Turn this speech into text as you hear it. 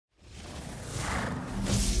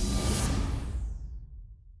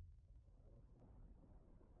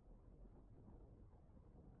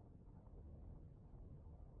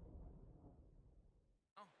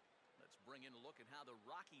bring in a look at how the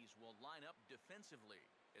Rockies will line up defensively.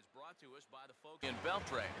 It's brought to us by the folks in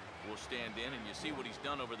Beltray. We'll stand in and you see what he's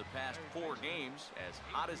done over the past 4 games, as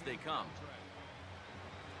hot as they come.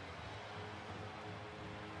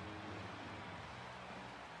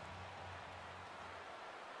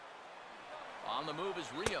 On the move is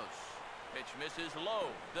Rios. Pitch misses low.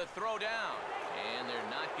 The throw down. And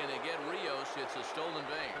they're not going to get Rios. It's a stolen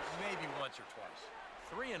base. Maybe once or twice.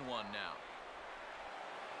 3-1 now.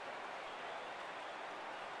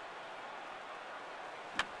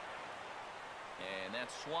 And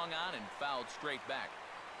that's swung on and fouled straight back.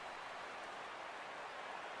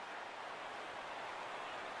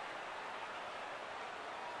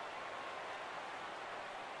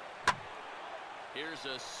 Here's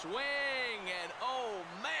a swing, and oh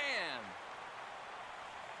man!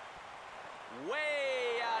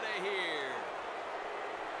 Way out of here.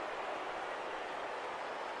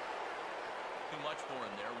 Too much for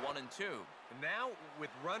him there, 1 and 2. And now, with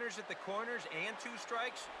runners at the corners and 2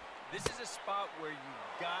 strikes, this is a spot where you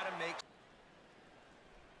gotta make.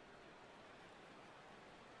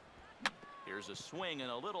 Here's a swing and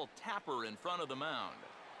a little tapper in front of the mound.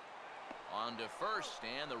 On to first,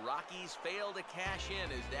 and the Rockies fail to cash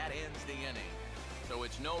in as that ends the inning. So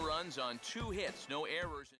it's no runs on 2 hits, no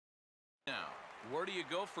errors. Now, where do you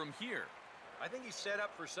go from here? I think he's set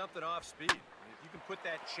up for something off speed. If you can put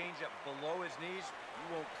that changeup below his knees,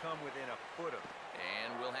 you won't come within a foot of it.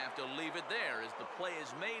 And we'll have to leave it there as the play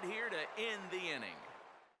is made here to end the inning.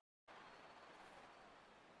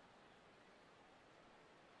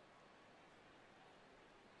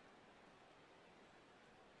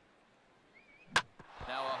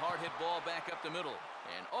 Now a hard hit ball back up the middle.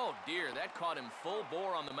 And oh dear, that caught him full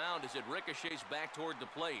bore on the mound as it ricochets back toward the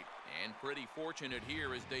plate. And pretty fortunate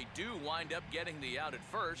here as they do wind up getting the out at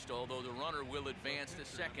first, although the runner will advance to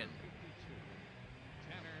second.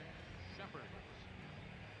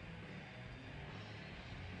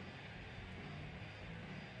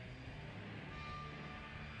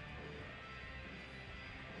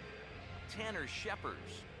 Tanner Shepard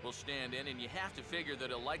will stand in, and you have to figure that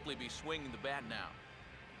he'll likely be swinging the bat now.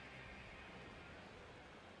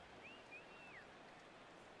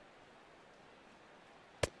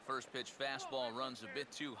 First pitch fastball runs a bit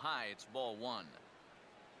too high. It's ball 1.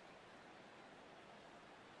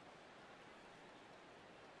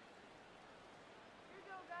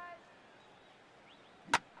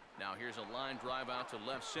 Now here's a line drive out to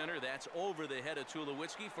left center. That's over the head of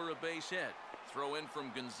Tulowitzki for a base hit. Throw in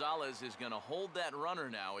from Gonzalez is going to hold that runner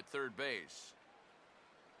now at third base.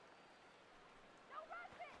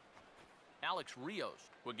 Alex Rios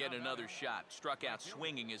will get another shot. Struck out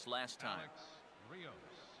swinging his last time.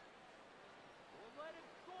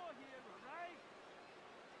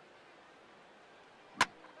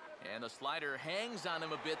 And the slider hangs on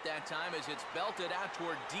him a bit that time as it's belted out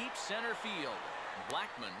toward deep center field.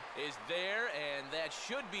 Blackman is there, and that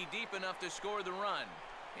should be deep enough to score the run.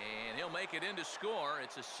 And he'll make it in to score.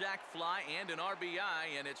 It's a sac fly and an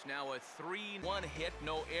RBI, and it's now a 3-1 hit,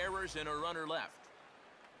 no errors, and a runner left.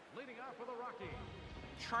 Leading off for the Rockies,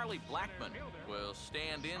 Charlie Blackman will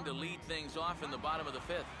stand in to lead things off in the bottom of the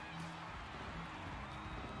 5th.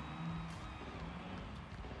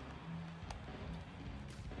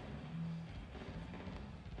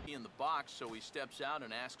 In the box, so he steps out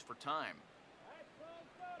and asks for time.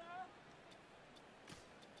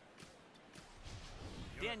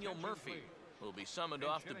 Daniel Murphy will be summoned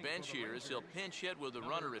off the bench here as he'll pinch hit with a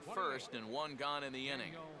runner at first and 1 gone in the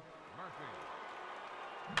inning.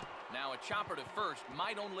 Now a chopper to first,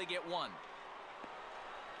 might only get 1.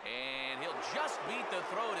 And he'll just beat the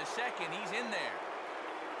throw to second. He's in there.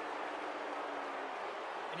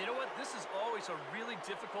 And you know what? This is always a really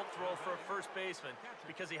difficult throw for a first baseman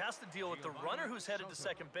because he has to deal with the runner who's headed to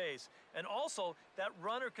second base. And also, that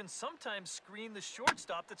runner can sometimes screen the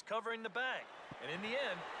shortstop that's covering the bag. And in the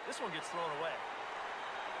end, this one gets thrown away.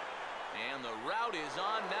 And the route is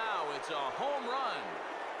on now. It's a home run.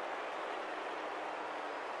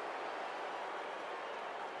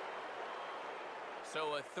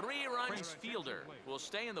 So a 3-run fielder will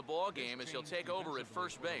stay in the ball game as he'll take over at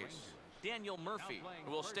first base. Daniel Murphy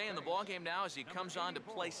will stay in the ballgame now as he comes on to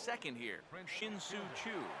play second here. Shin-Soo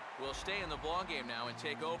Choo will stay in the ballgame now and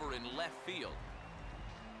take over in left field.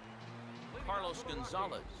 Carlos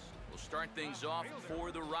Gonzalez will start things off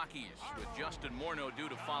for the Rockies, with Justin Morneau due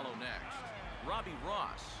to follow next. Robbie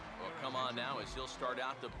Ross will come on now as he'll start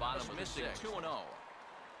out the bottom of the 6th. 2-0.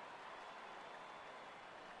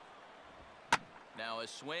 Now a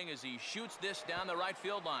swing as he shoots this down the right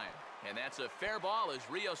field line. And that's a fair ball as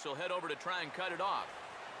Rios will head over to try and cut it off.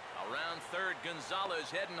 Around third, Gonzalez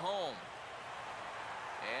heading home.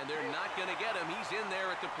 And they're not going to get him. He's in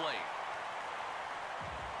there at the plate.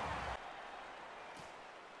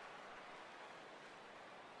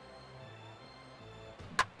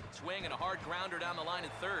 Swing and a hard grounder down the line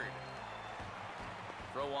at third.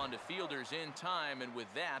 Throw on to fielders in time, and with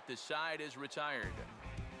that, the side is retired.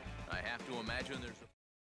 I have to imagine there's a...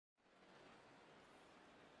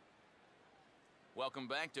 Welcome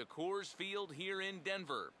back to Coors Field here in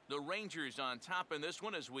Denver. The Rangers on top in this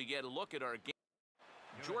one as we get a look at our game.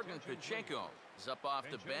 Jordan Pacheco is up off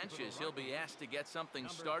the bench as he'll be asked to get something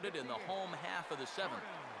started in the home half of the seventh.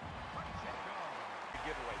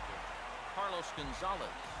 Carlos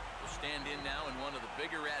Gonzalez will stand in now in one of the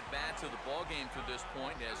bigger at-bats of the ballgame to this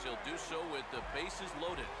point, as he'll do so with the bases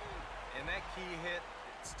loaded. And that key hit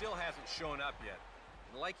still hasn't shown up yet.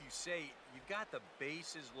 And like you say, you've got the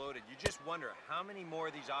bases loaded. You just wonder how many more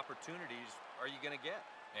of these opportunities are you going to get?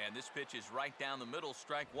 And this pitch is right down the middle,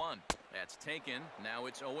 strike one. That's taken. Now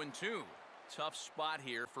it's 0-2. Tough spot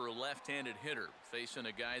here for a left-handed hitter, facing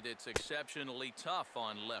a guy that's exceptionally tough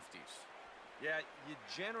on lefties. Yeah, you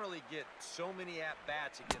generally get so many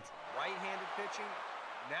at-bats against right-handed pitching.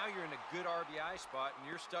 Now you're in a good RBI spot, and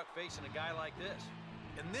you're stuck facing a guy like this.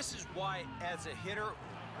 And this is why, as a hitter,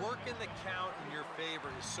 working the count in your favor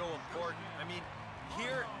is so important. I mean,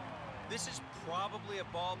 here, this is probably a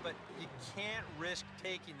ball, but you can't risk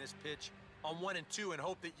taking this pitch on 1 and 2 and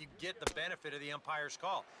hope that you get the benefit of the umpire's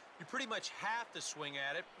call. You pretty much have to swing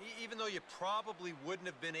at it, even though you probably wouldn't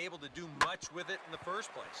have been able to do much with it in the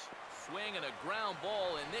first place. Swing and a ground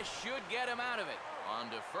ball, and this should get him out of it. On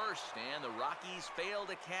to first, and the Rockies fail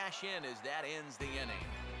to cash in as that ends the inning.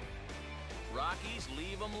 Rockies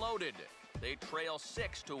leave them loaded. They trail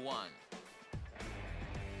 6-1.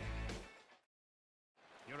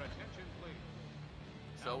 Your attention,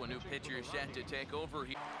 please. So a new pitcher set to take over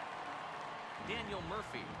here. Daniel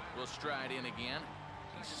Murphy will stride in again.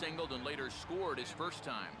 He singled and later scored his first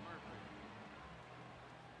time.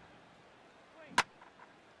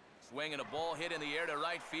 Swing and a ball hit in the air to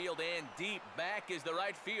right field, and deep back is the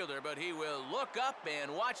right fielder, but he will look up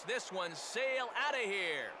and watch this one sail out of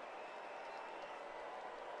here.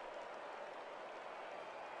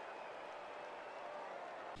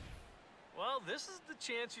 Well, this is the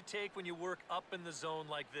chance you take when you work up in the zone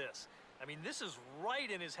like this. I mean, this is right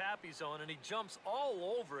in his happy zone, and he jumps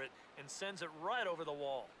all over it and sends it right over the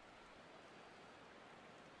wall.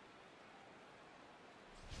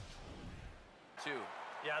 Two.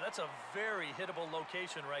 Yeah, that's a very hittable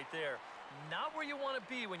location right there. Not where you want to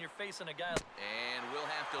be when you're facing a guy. And we'll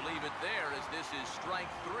have to leave it there as this is strike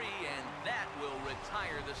 3, and that will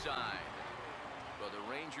retire the side. But the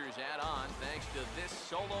Rangers add on thanks to this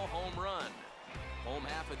solo home run. Home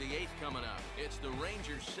half of the 8th coming up. It's the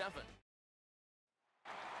Rangers 7.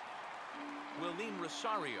 Willeen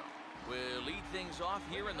Rosario will lead things off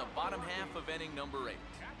here in the bottom half of inning number 8.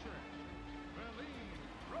 Catcher, Willeen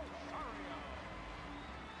Rosario.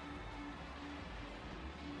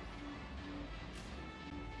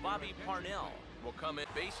 Bobby Parnell will come in.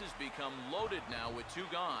 Bases become loaded now with 2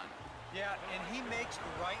 gone. Yeah, and he makes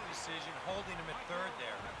the right decision holding him at third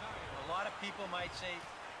there. A lot of people might say,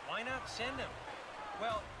 why not send him?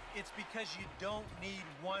 Well, it's because you don't need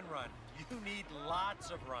 1 run. You need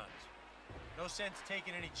lots of runs. No sense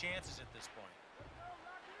taking any chances at this point.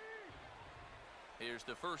 Here's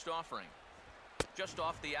the first offering. Just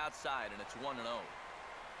off the outside, and it's 1-0.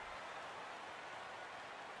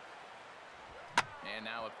 And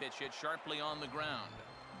now a pitch hit sharply on the ground.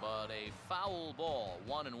 But a foul ball,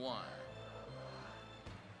 1-1.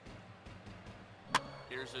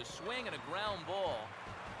 Here's a swing and a ground ball.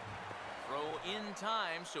 Throw in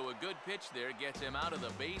time, so a good pitch there gets him out of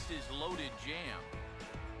the bases loaded jam.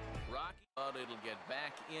 Rocky, but it'll get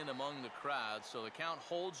back in among the crowd, so the count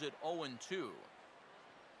holds at 0-2.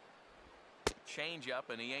 Change up,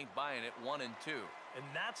 and he ain't buying it. 1-2. And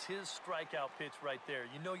that's his strikeout pitch right there.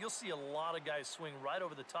 You know, you'll see a lot of guys swing right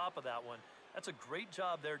over the top of that one. That's a great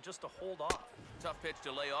job there just to hold off. Tough pitch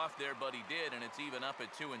to lay off there, but he did, and it's even up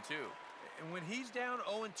at 2-2. And when he's down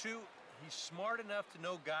 0-2, he's smart enough to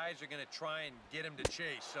know guys are going to try and get him to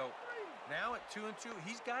chase. So now at 2-2,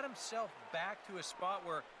 he's got himself back to a spot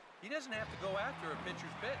where he doesn't have to go after a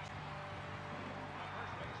pitcher's pitch.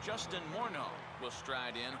 Justin Morneau will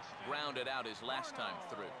stride in, grounded out his last time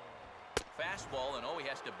through. Fastball, and he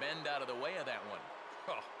has to bend out of the way of that one.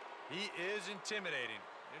 Oh, he is intimidating.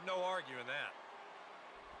 There's no arguing that.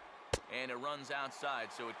 And it runs outside,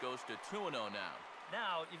 so it goes to 2-0 now.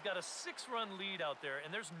 Now, you've got a 6-run lead out there,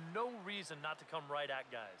 and there's no reason not to come right at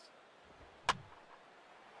guys.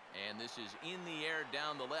 And this is in the air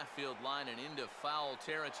down the left field line and into foul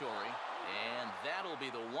territory. And that'll be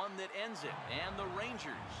the one that ends it. And the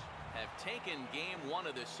Rangers have taken game 1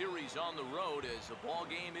 of the series on the road as the ball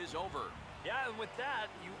game is over. Yeah, and with that,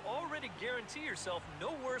 you already guarantee yourself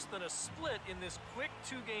no worse than a split in this quick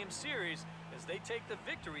 2-game series as they take the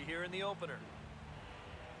victory here in the opener.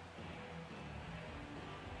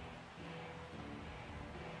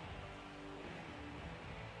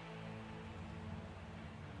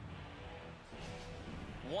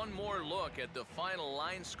 One more look at the final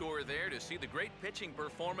line score there to see the great pitching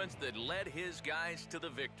performance that led his guys to the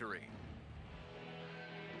victory.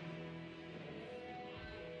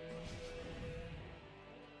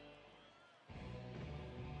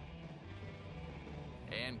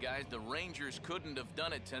 And guys, the Rangers couldn't have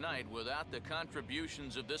done it tonight without the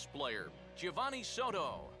contributions of this player. Giovanni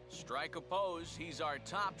Soto, strike opposed, he's our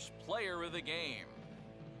top player of the game.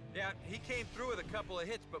 Yeah, he came through with a couple of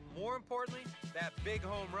hits, but more importantly, that big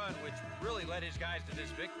home run, which really led his guys to this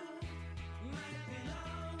victory.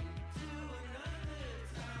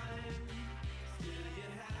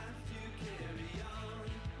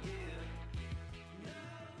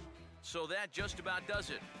 So that just about does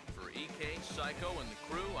it. For EK, Psycho, and the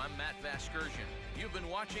crew, I'm Matt Vasgersian. You've been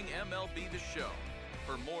watching MLB The Show.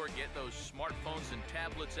 For more, get those smartphones and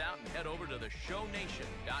tablets out and head over to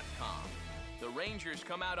theshownation.com. The Rangers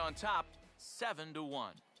come out on top,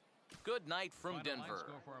 7-1. Good night from Final Denver. line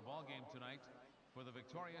score for our ball game tonight for the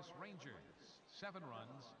victorious Rangers: 7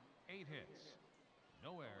 runs, 8 hits,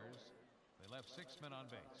 no errors. They left 6 men on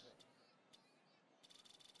base.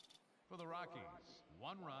 For the Rockies,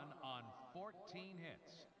 1 run on 14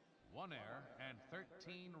 hits, 1 error, and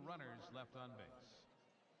 13 runners left on base.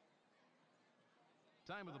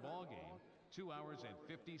 Time of the ball game, 2 hours and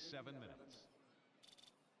 57 minutes.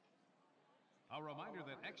 A reminder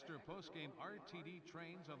that extra post-game RTD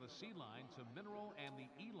trains on the C line to Mineral and the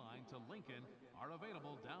E line to Lincoln are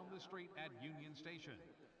available down the street at Union Station.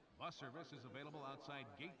 Bus service is available outside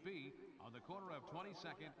Gate B on the corner of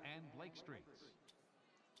 22nd and Blake Streets.